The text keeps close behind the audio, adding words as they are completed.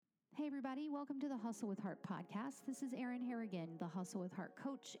everybody. Welcome to the Hustle with Heart podcast. This is Erin Harrigan, the Hustle with Heart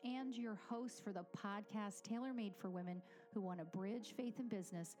coach and your host for the podcast tailor-made for women who want to bridge faith and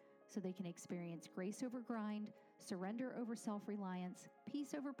business so they can experience grace over grind, surrender over self-reliance,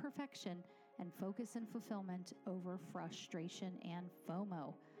 peace over perfection, and focus and fulfillment over frustration and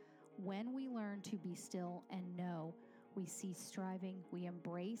FOMO. When we learn to be still and know, we cease striving, we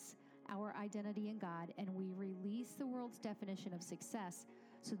embrace our identity in God, and we release the world's definition of success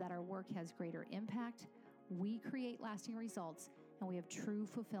so that our work has greater impact, we create lasting results, and we have true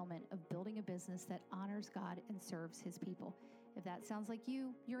fulfillment of building a business that honors God and serves His people. If that sounds like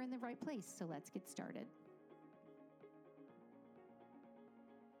you, you're in the right place, so let's get started.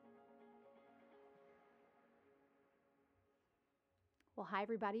 Well, hi,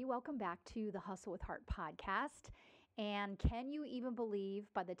 everybody. Welcome back to the Hustle with Heart podcast. And can you even believe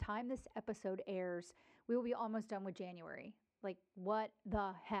by the time this episode airs, we will be almost done with January? Like, what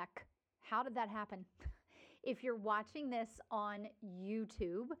the heck? How did that happen? If you're watching this on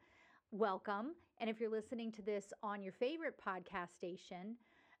YouTube, welcome. And if you're listening to this on your favorite podcast station,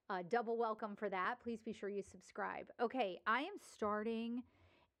 double welcome for that. Please be sure you subscribe. Okay, I am starting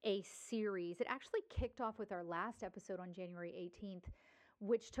a series. It actually kicked off with our last episode on January 18th,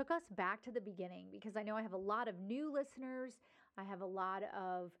 which took us back to the beginning because I know I have a lot of new listeners. I have a lot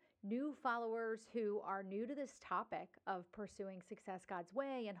of new followers who are new to this topic of pursuing success God's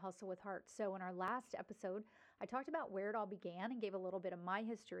way and hustle with heart. So in our last episode, I talked about where it all began and gave a little bit of my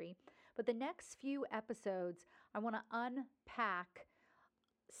history. But the next few episodes, I want to unpack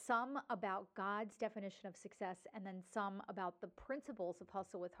some about God's definition of success, and then some about the principles of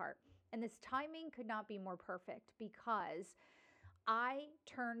hustle with heart. And this timing could not be more perfect because I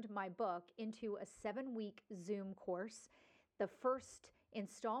turned my book into a 7-week Zoom course, the first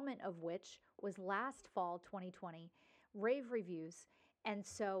installment of which was last fall 2020, rave reviews. And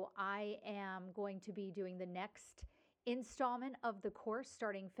so I am going to be doing the next installment of the course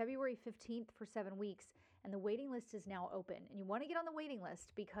starting February 15th for 7 weeks, and the waiting list is now open. And you want to get on the waiting list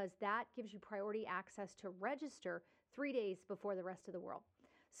because that gives you priority access to register 3 days before the rest of the world.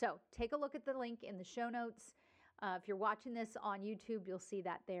 So take a look at the link in the show notes. If you're watching this on YouTube, you'll see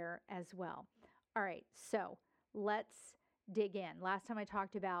that there as well. All right, so let's dig in. Last time I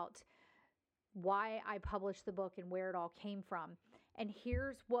talked about why I published the book and where it all came from. And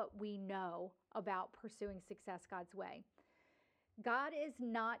here's what we know about pursuing success God's way. God is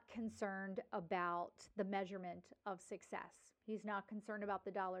not concerned about the measurement of success. He's not concerned about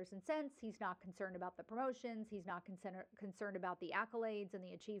the dollars and cents. He's not concerned about the promotions. He's not concerned about the accolades and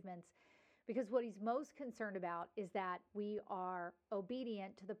the achievements. Because what He's most concerned about is that we are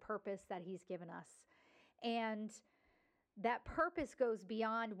obedient to the purpose that He's given us. And that purpose goes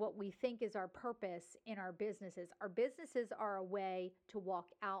beyond what we think is our purpose in our businesses. Our businesses are a way to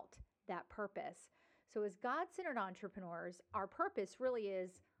walk out that purpose. So as God-centered entrepreneurs, our purpose really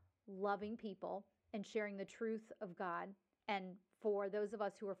is loving people and sharing the truth of God. And for those of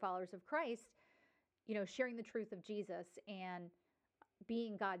us who are followers of Christ, sharing the truth of Jesus and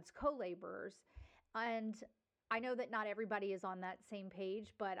being God's co-laborers. And I know that not everybody is on that same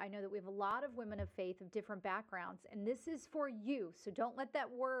page, but I know that we have a lot of women of faith of different backgrounds, and this is for you. So don't let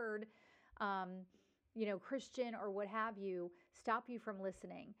that word, Christian or what have you, stop you from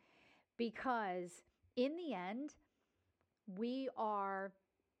listening, because in the end, we are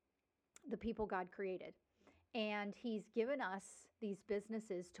the people God created, and He's given us these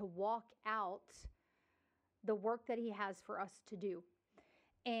businesses to walk out the work that He has for us to do.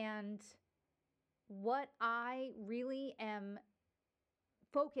 And what I really am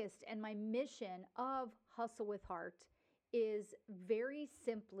focused and my mission of Hustle with Heart is very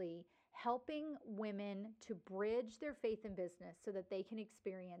simply helping women to bridge their faith and business so that they can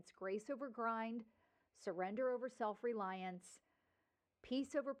experience grace over grind, surrender over self-reliance,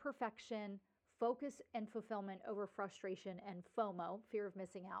 peace over perfection, focus and fulfillment over frustration and FOMO, fear of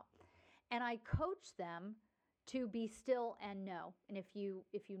missing out. And I coach them to be still and know. And if you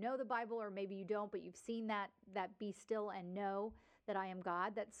know the Bible, or maybe you don't, but you've seen that be still and know that I am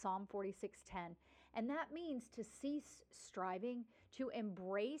God, that's Psalm 46:10. And that means to cease striving, to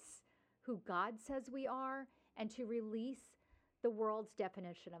embrace who God says we are, and to release the world's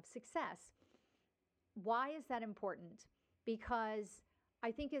definition of success. Why is that important? Because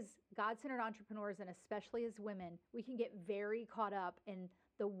I think as God-centered entrepreneurs, and especially as women, we can get very caught up in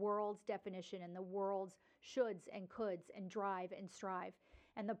the world's definition and the world's shoulds and coulds and drive and strive.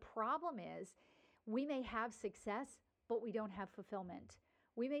 And the problem is we may have success, but we don't have fulfillment.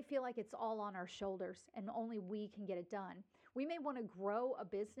 We may feel like it's all on our shoulders and only we can get it done. We may want to grow a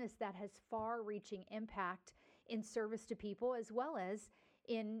business that has far-reaching impact in service to people as well as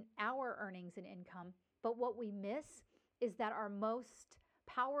in our earnings and income. But what we miss is that our most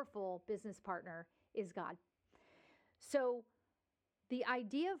powerful business partner is God. So the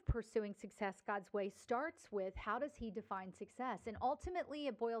idea of pursuing success God's way starts with, how does he define success? And ultimately,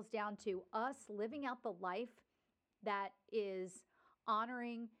 it boils down to us living out the life that is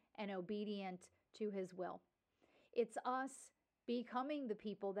honoring and obedient to his will. It's us becoming the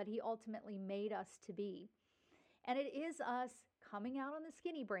people that he ultimately made us to be. And it is us coming out on the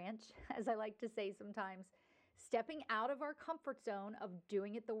skinny branch, as I like to say sometimes, stepping out of our comfort zone of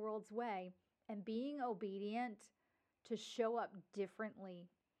doing it the world's way and being obedient to show up differently.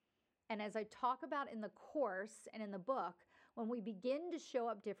 And as I talk about in the course and in the book, when we begin to show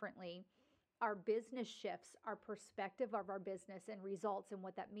up differently, our business shifts, our perspective of our business and results and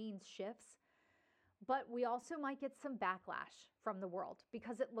what that means shifts. But we also might get some backlash from the world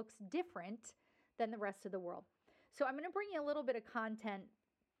because it looks different than the rest of the world. So I'm going to bring you a little bit of content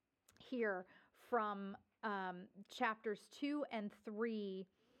here from chapters 2 and 3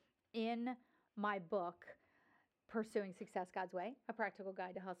 in my book, Pursuing Success God's Way, A Practical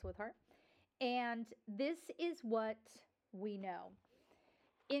Guide to Hustle with Heart. And this is what we know.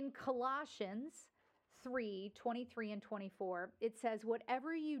 In Colossians 3:23 and 24, it says,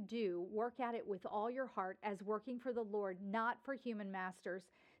 whatever you do, work at it with all your heart as working for the Lord, not for human masters,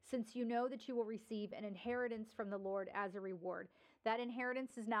 since you know that you will receive an inheritance from the Lord as a reward. That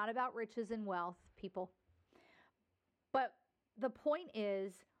inheritance is not about riches and wealth, people. But the point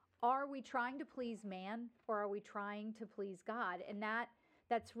is, are we trying to please man or are we trying to please God? And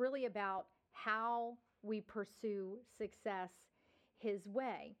that's really about how we pursue success his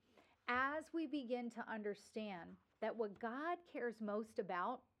way. As we begin to understand that what God cares most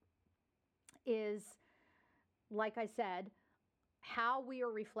about is, like I said, how we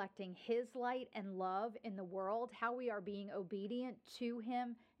are reflecting his light and love in the world, how we are being obedient to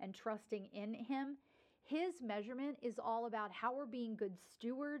him and trusting in him. His measurement is all about how we're being good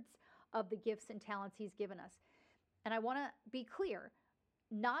stewards of the gifts and talents he's given us. And I want to be clear,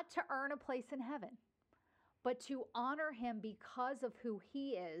 not to earn a place in heaven, but to honor him because of who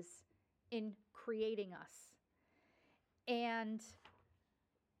he is in creating us. And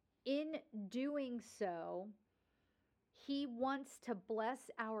in doing so, he wants to bless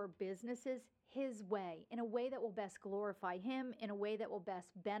our businesses his way, in a way that will best glorify him, in a way that will best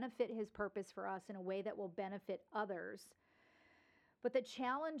benefit his purpose for us, in a way that will benefit others. But the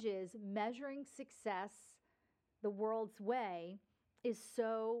challenge is measuring success the world's way is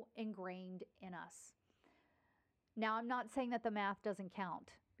so ingrained in us. Now, I'm not saying that the math doesn't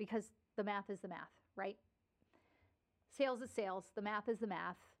count, because the math is the math, right? Sales is sales. The math is the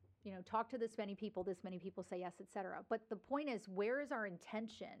math. Talk to this many people say yes, etc. But the point is, where is our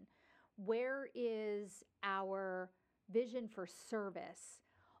intention? Where is our vision for service?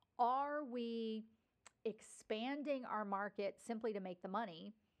 Are we expanding our market simply to make the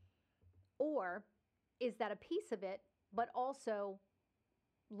money? Or is that a piece of it, but also,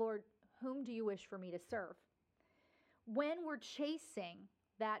 Lord, whom do you wish for me to serve? When we're chasing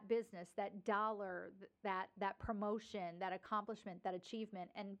that business, that dollar, that promotion, that accomplishment, that achievement,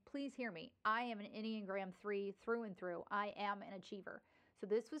 and please hear me, I am an Enneagram 3 through and through. I am an achiever. So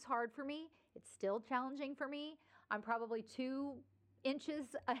this was hard for me. It's still challenging for me. I'm probably 2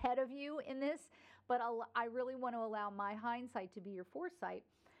 inches ahead of you in this, but I really want to allow my hindsight to be your foresight.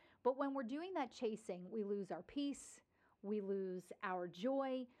 But when we're doing that chasing, we lose our peace. We lose our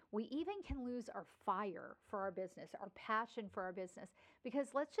joy. We even can lose our fire for our business, our passion for our business, because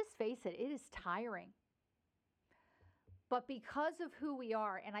let's just face it, it is tiring. But because of who we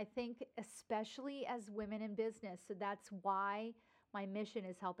are, and I think especially as women in business, so that's why my mission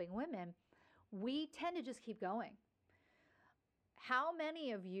is helping women, we tend to just keep going. How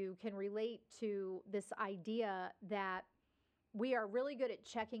many of you can relate to this idea that we are really good at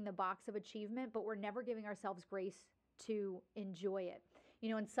checking the box of achievement, but we're never giving ourselves grace to enjoy it?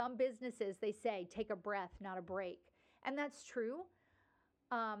 In some businesses, they say, take a breath, not a break. And that's true.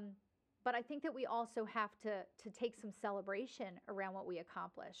 But I think that we also have to take some celebration around what we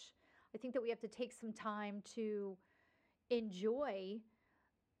accomplish. I think that we have to take some time to enjoy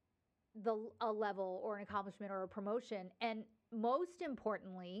a level or an accomplishment or a promotion. And most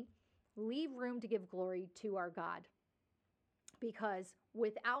importantly, leave room to give glory to our God. Because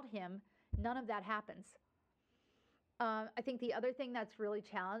without him, none of that happens. I think the other thing that's really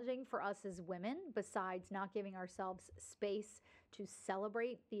challenging for us as women, besides not giving ourselves space to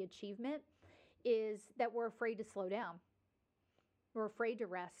celebrate the achievement, is that we're afraid to slow down. We're afraid to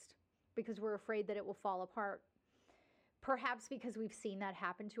rest because we're afraid that it will fall apart. Perhaps because we've seen that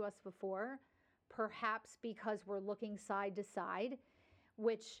happen to us before. Perhaps because we're looking side to side.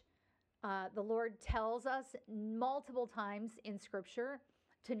 which the Lord tells us multiple times in Scripture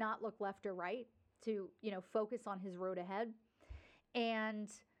to not look left or right, to, focus on his road ahead. And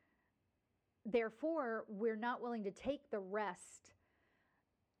therefore, we're not willing to take the rest.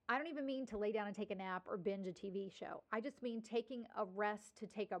 I don't even mean to lay down and take a nap or binge a TV show. I just mean taking a rest to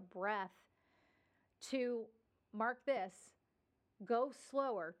take a breath, to mark this, go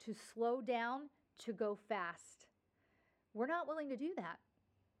slower, to slow down, to go fast. We're not willing to do that.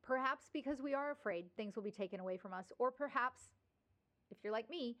 Perhaps because we are afraid things will be taken away from us, or perhaps, if you're like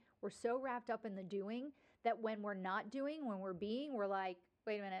me, we're so wrapped up in the doing that when we're not doing, when we're being, we're like,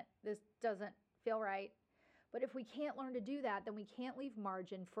 wait a minute, this doesn't feel right. But if we can't learn to do that, then we can't leave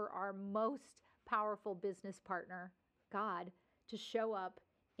margin for our most powerful business partner, God, to show up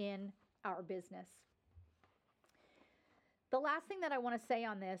in our business. The last thing that I want to say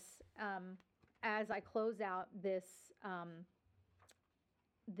on this, as I close out this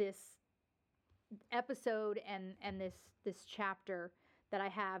episode and this chapter that I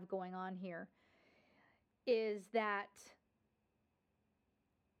have going on here, is that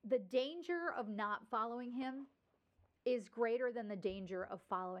the danger of not following him is greater than the danger of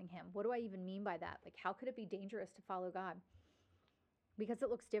following him. What do I even mean by that? Like, how could it be dangerous to follow God? Because it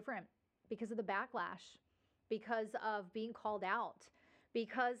looks different, because of the backlash, because of being called out,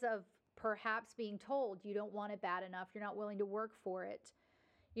 because of perhaps being told you don't want it bad enough, you're not willing to work for it.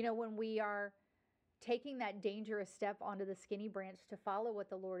 When we are taking that dangerous step onto the skinny branch to follow what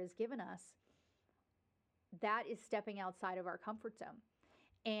the Lord has given us, that is stepping outside of our comfort zone.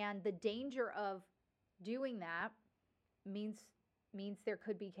 And the danger of doing that means there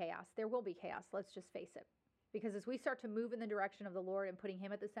could be chaos. There will be chaos. Let's just face it. Because as we start to move in the direction of the Lord and putting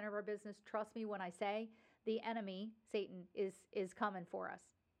him at the center of our business, trust me when I say the enemy, Satan, is coming for us.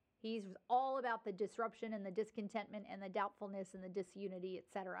 He's all about the disruption and the discontentment and the doubtfulness and the disunity,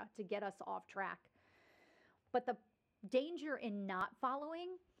 etc., to get us off track. But the danger in not following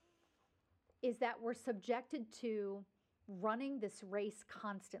is that we're subjected to running this race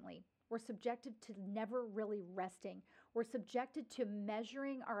constantly. We're subjected to never really resting. We're subjected to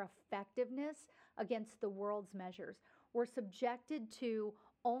measuring our effectiveness against the world's measures. We're subjected to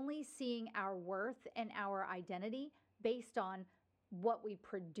only seeing our worth and our identity based on what we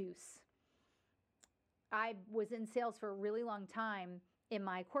produce. I was in sales for a really long time in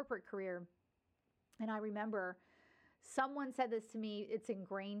my corporate career, and I remember someone said this to me, it's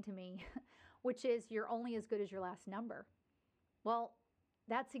ingrained to me, which is you're only as good as your last number. Well,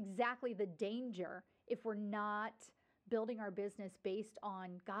 that's exactly the danger if we're not building our business based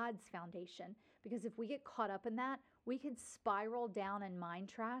on God's foundation. Because if we get caught up in that, we can spiral down in mind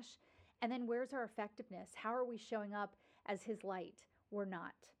trash. And then where's our effectiveness? How are we showing up as his light? We're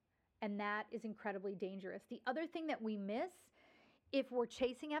not. And that is incredibly dangerous. The other thing that we miss, if we're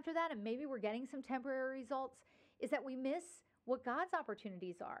chasing after that, and maybe we're getting some temporary results, is that we miss what God's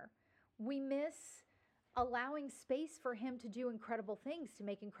opportunities are. We miss allowing space for him to do incredible things, to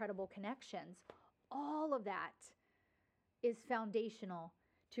make incredible connections. All of that is foundational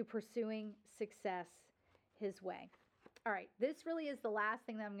to pursuing success his way. All right, this really is the last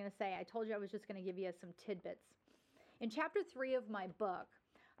thing that I'm going to say. I told you I was just going to give you some tidbits. In chapter 3 of my book,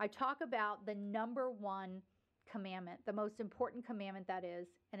 I talk about the number one commandment, the most important commandment that is,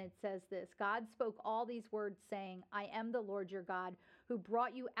 and it says this: God spoke all these words saying, I am the Lord your God who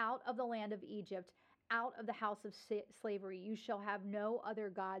brought you out of the land of Egypt, out of the house of slavery. You shall have no other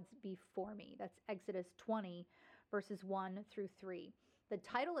gods before me. That's Exodus 20, verses 1 through 3. The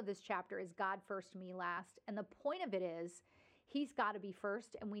title of this chapter is God First, Me Last. And the point of it is he's got to be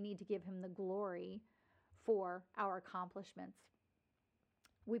first, and we need to give him the glory for our accomplishments.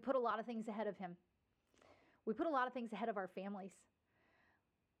 We put a lot of things ahead of him. We put a lot of things ahead of our families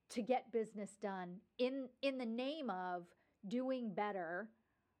to get business done in the name of doing better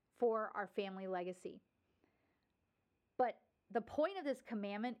for our family legacy. But the point of this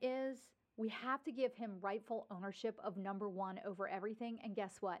commandment is we have to give him rightful ownership of number one over everything. And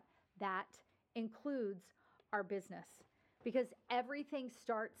guess what? That includes our business, because everything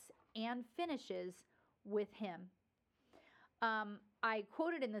starts and finishes with him. I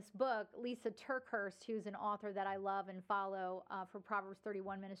quoted in this book Lisa TerKeurst, who's an author that I love and follow for Proverbs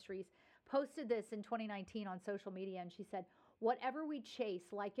 31 Ministries, posted this in 2019 on social media, and she said, whatever we chase,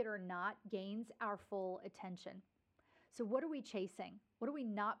 like it or not, gains our full attention. So what are we chasing? What are we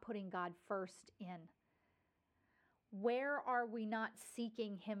not putting God first in? Where are we not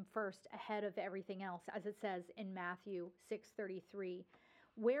seeking him first ahead of everything else, as it says in Matthew 6:33?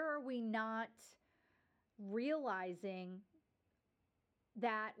 Where are we not realizing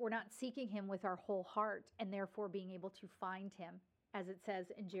that we're not seeking him with our whole heart and therefore being able to find him as it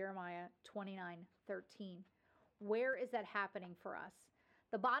says in Jeremiah 29:13. Where is that happening for us?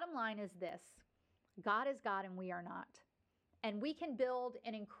 The bottom line is this: God is God and we are not. And we can build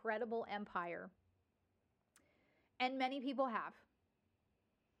an incredible empire. And many people have.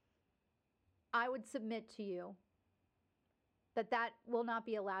 I would submit to you that that will not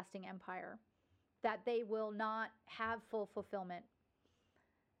be a lasting empire, that they will not have full fulfillment.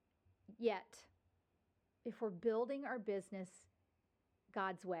 Yet, if we're building our business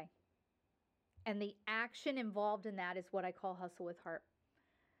God's way, and the action involved in that is what I call hustle with heart,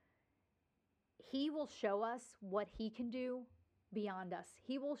 He will show us what He can do beyond us.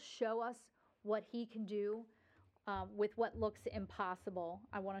 He will show us what He can do with what looks impossible.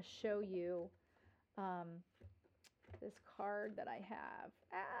 I want to show you this card that I have.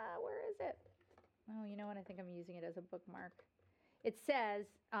 Where is it? Oh, you know what? I think I'm using it as a bookmark. It says,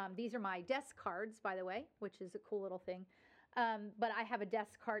 these are my desk cards, by the way, which is a cool little thing. But I have a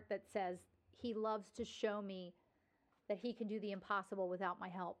desk card that says, He loves to show me that He can do the impossible without my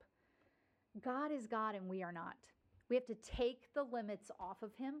help. God is God and we are not. We have to take the limits off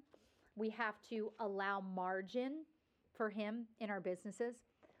of Him. We have to allow margin for Him in our businesses.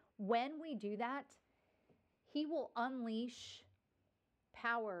 When we do that, He will unleash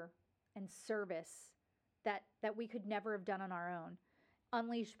power and service that we could never have done on our own.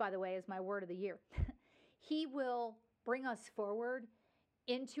 Unleashed, by the way, is my word of the year. He will bring us forward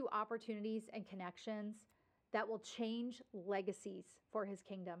into opportunities and connections that will change legacies for His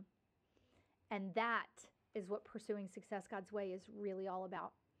kingdom. And that is what pursuing success God's way is really all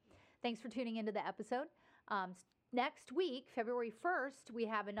about. Thanks for tuning into the episode. Next week, February 1st, we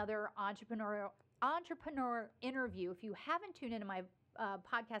have another entrepreneur interview. If you haven't tuned into my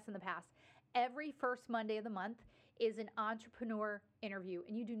podcast in the past, every first Monday of the month is an entrepreneur interview,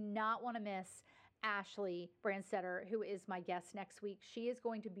 and you do not want to miss Ashley Brandstetter, who is my guest next week. She is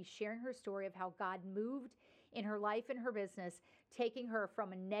going to be sharing her story of how God moved in her life and her business, taking her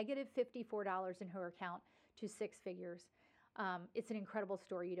from a negative $54 in her account to six figures. It's an incredible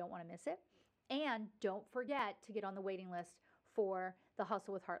story. You don't want to miss it. And don't forget to get on the waiting list for the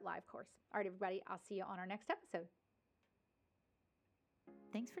Hustle with Heart live course. All right, everybody, I'll see you on our next episode.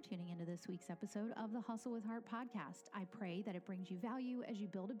 Thanks for tuning into this week's episode of the Hustle with Heart podcast. I pray that it brings you value as you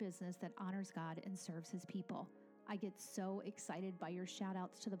build a business that honors God and serves His people. I get so excited by your shout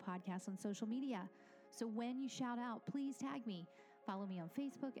outs to the podcast on social media. So when you shout out, please tag me. Follow me on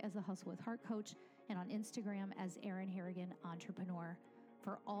Facebook as the Hustle with Heart Coach and on Instagram as Erin Harrigan Entrepreneur.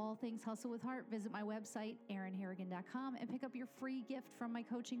 For all things Hustle with Heart, visit my website, erinharrigan.com, and pick up your free gift from my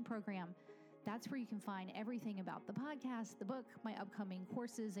coaching program. That's where you can find everything about the podcast, the book, my upcoming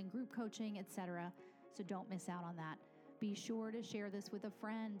courses and group coaching, etc. So don't miss out on that. Be sure to share this with a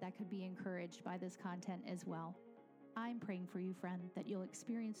friend that could be encouraged by this content as well. I'm praying for you, friend, that you'll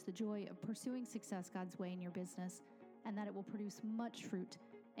experience the joy of pursuing success God's way in your business, and that it will produce much fruit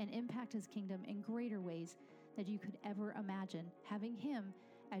and impact His kingdom in greater ways than you could ever imagine, having Him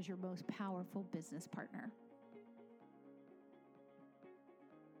as your most powerful business partner.